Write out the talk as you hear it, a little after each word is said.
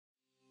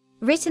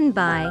Written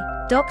by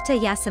Dr.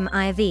 YaşaM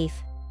Ayavefe.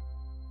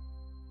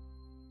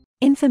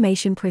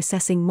 Information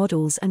processing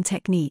models and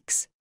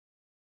techniques.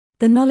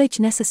 The knowledge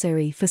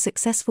necessary for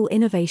successful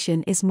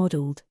innovation is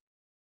modeled.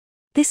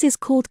 This is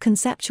called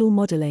conceptual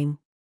modeling.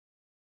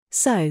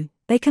 So,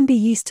 they can be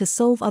used to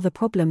solve other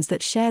problems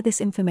that share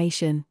this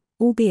information,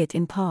 albeit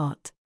in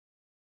part.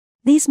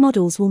 These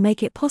models will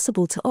make it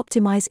possible to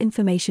optimize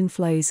information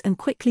flows and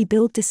quickly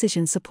build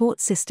decision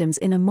support systems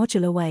in a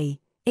modular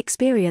way,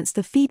 experience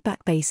the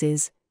feedback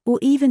bases, or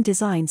even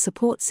design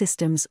support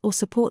systems or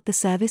support the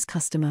service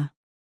customer.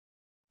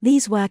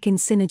 These work in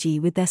synergy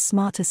with their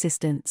smart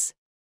assistants.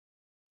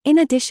 In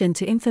addition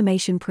to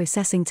information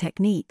processing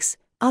techniques,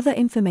 other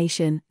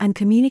information and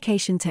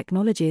communication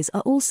technologies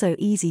are also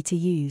easy to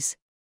use.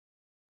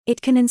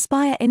 It can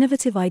inspire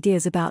innovative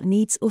ideas about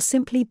needs or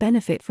simply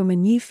benefit from a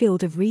new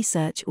field of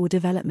research or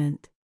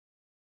development.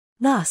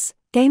 Thus,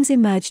 games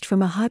emerged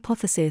from a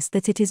hypothesis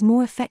that it is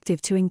more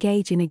effective to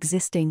engage in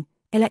existing,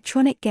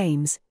 electronic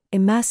games,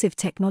 immersive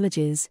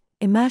technologies,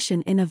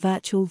 immersion in a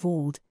virtual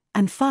world,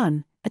 and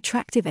fun,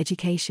 attractive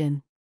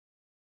education.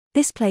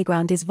 This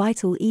playground is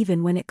vital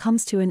even when it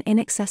comes to an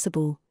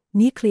inaccessible,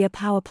 nuclear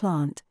power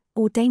plant,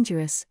 or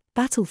dangerous,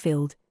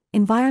 battlefield,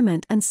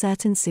 environment and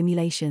certain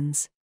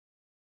simulations.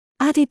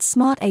 Added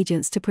smart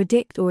agents to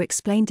predict or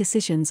explain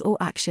decisions or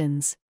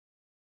actions.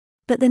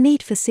 But the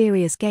need for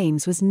serious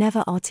games was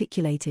never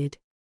articulated.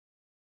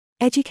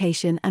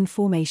 Education and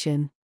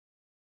formation.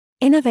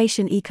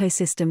 Innovation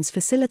ecosystems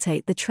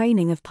facilitate the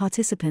training of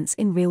participants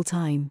in real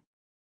time.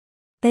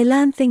 They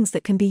learn things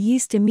that can be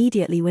used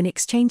immediately when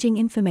exchanging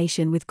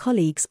information with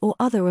colleagues or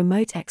other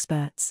remote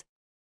experts.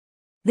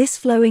 This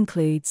flow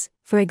includes,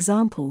 for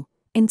example,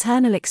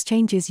 internal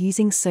exchanges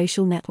using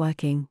social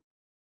networking.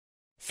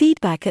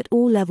 Feedback at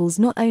all levels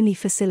not only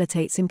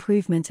facilitates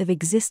improvement of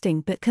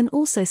existing but can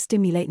also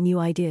stimulate new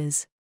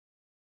ideas.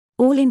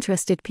 All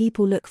interested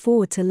people look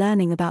forward to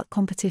learning about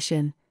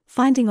competition,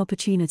 finding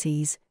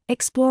opportunities,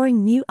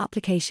 exploring new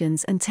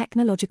applications and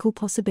technological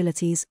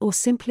possibilities, or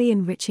simply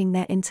enriching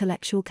their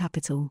intellectual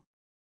capital.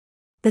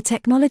 The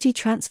technology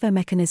transfer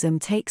mechanism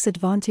takes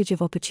advantage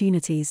of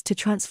opportunities to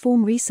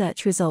transform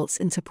research results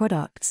into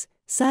products,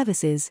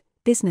 services,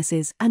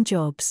 businesses, and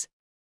jobs.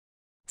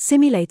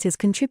 Simulators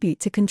contribute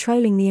to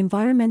controlling the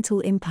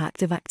environmental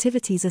impact of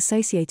activities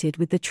associated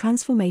with the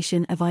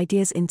transformation of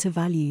ideas into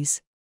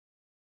values.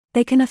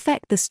 They can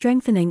affect the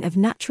strengthening of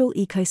natural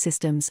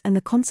ecosystems and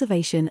the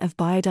conservation of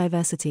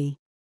biodiversity.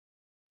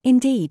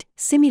 Indeed,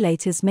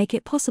 simulators make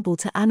it possible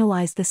to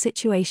analyze the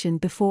situation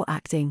before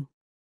acting.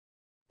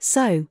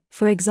 So,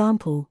 for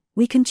example,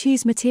 we can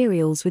choose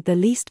materials with the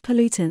least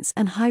pollutants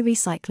and high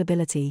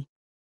recyclability.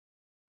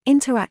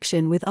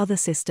 Interaction with other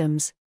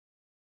systems.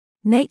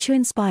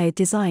 Nature-inspired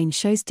design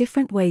shows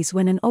different ways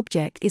when an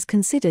object is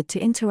considered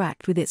to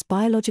interact with its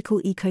biological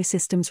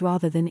ecosystems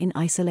rather than in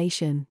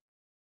isolation.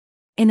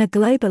 In a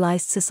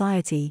globalized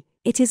society,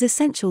 it is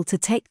essential to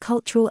take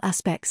cultural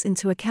aspects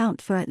into account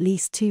for at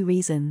least two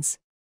reasons.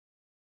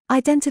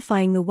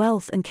 Identifying the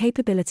wealth and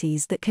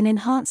capabilities that can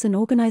enhance an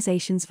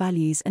organization's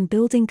values and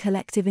building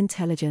collective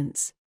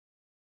intelligence.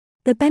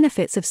 The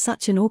benefits of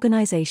such an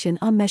organization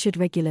are measured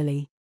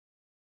regularly.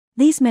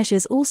 These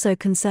measures also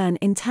concern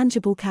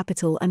intangible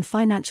capital and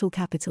financial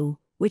capital,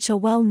 which are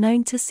well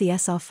known to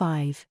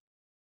CSR5.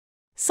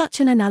 Such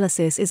an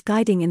analysis is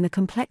guiding in the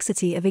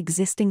complexity of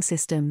existing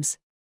systems.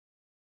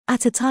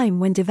 At a time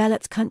when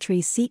developed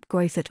countries seek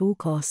growth at all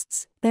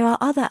costs, there are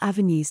other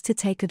avenues to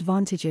take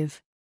advantage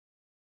of.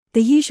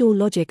 The usual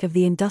logic of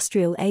the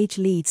industrial age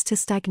leads to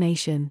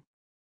stagnation.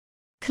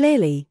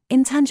 Clearly,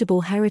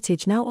 intangible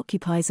heritage now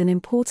occupies an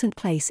important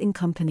place in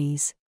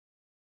companies.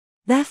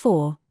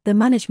 Therefore, the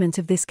management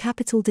of this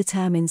capital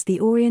determines the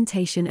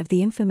orientation of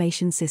the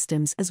information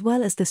systems as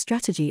well as the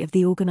strategy of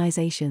the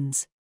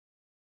organizations.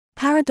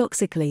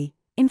 Paradoxically,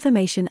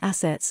 information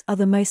assets are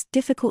the most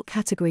difficult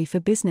category for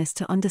business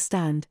to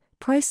understand,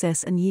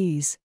 process and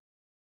use.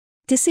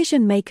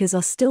 Decision makers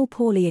are still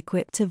poorly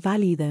equipped to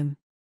value them.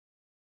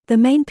 The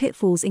main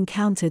pitfalls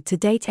encountered to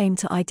date aim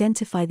to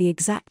identify the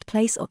exact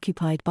place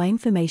occupied by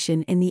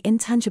information in the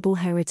intangible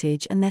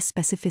heritage and their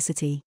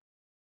specificity.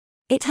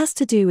 It has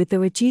to do with the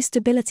reduced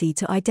ability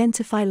to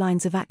identify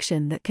lines of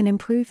action that can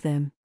improve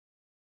them.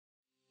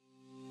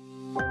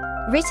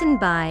 Written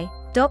by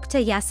Dr.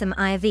 YaşaM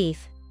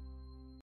Ayavefe.